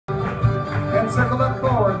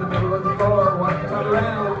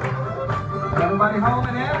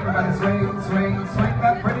swing, swing, swing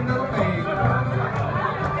that pretty little thing.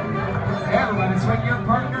 Everybody swing your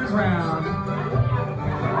partners round.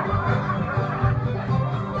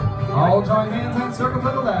 All join hands and circle to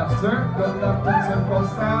the left. Circle left and circle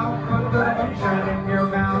south. Put a little moonshine in your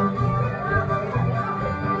mouth.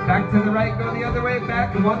 Back to the right, go the other way,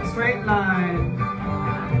 back in one straight line.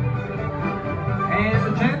 And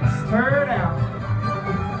the gents, turn out.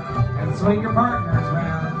 And swing your partners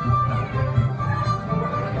round.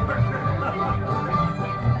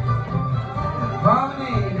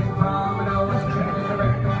 Promenade and promenade, turning the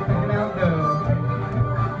right, picking out dough.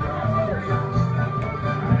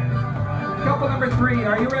 Couple number 3,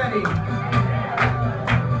 are you ready?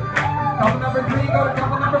 Couple number 3, go to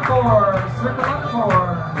couple number 4. Circle up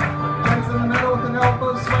 4. Gents in the middle with an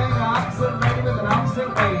elbow swing, opposite ready with an opposite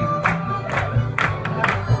wing.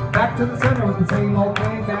 Back to the center with the same old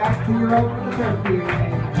way, back to your open with the turkey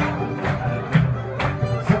wing.